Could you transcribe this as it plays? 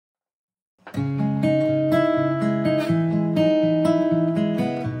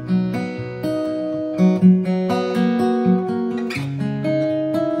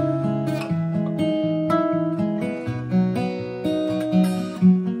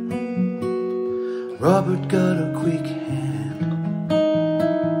Robert got a quick hand.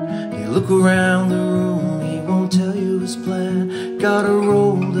 He look around the room, he won't tell you his plan. Got a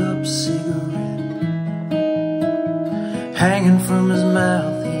rolled up cigarette hanging from his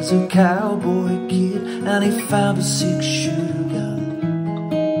mouth. He's a cowboy kid, and he found a 6-shooter gun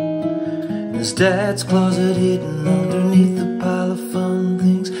in his dad's closet, hidden underneath the pile of fun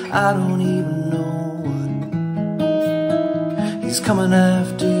things. I don't even know what. He's coming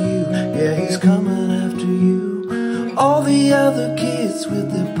after you, yeah, he's coming after you. All the other kids with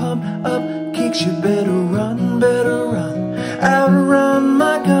their pump up kicks, you better run, better run. Outrun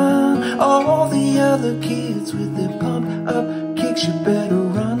my gun. All the other kids with their pump up kicks, you better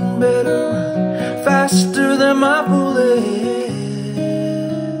run, better run. Faster than my bullet.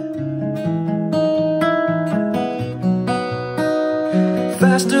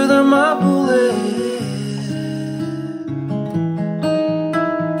 Faster than my bullet.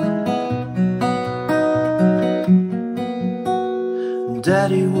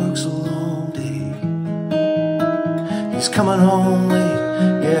 Daddy works a long day. He's coming home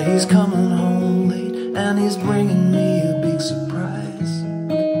late, yeah, he's coming home late. And he's bringing me a big surprise,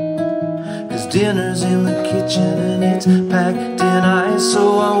 'cause dinner's in the kitchen and it's packed in ice.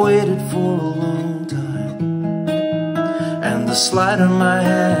 So I waited for a long time, and the sleight of my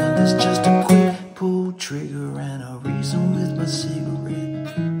hand is just a quick pull trigger, and I reason with my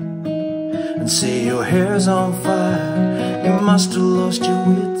cigarette and say, your hair's on fire, you must have lost your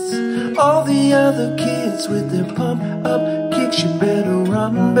wits. All the other kids with their pump up kicks, you better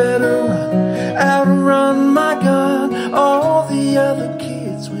run, better run. Outrun my gun. All the other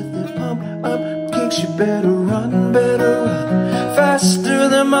kids with their pump up kicks, you better run, better run. Faster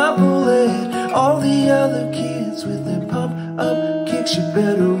than my bullet. All the other kids with their pump up kicks, you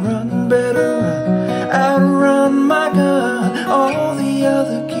better run, better run. Outrun my gun. All the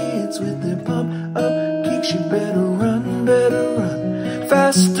other kids with their pump up kicks, you better run, better run.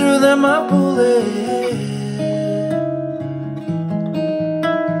 Faster than my bullet.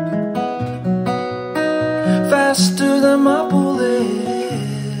 Faster than my bullet.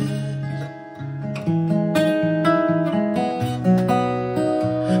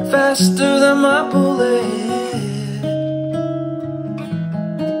 Faster than my bullet.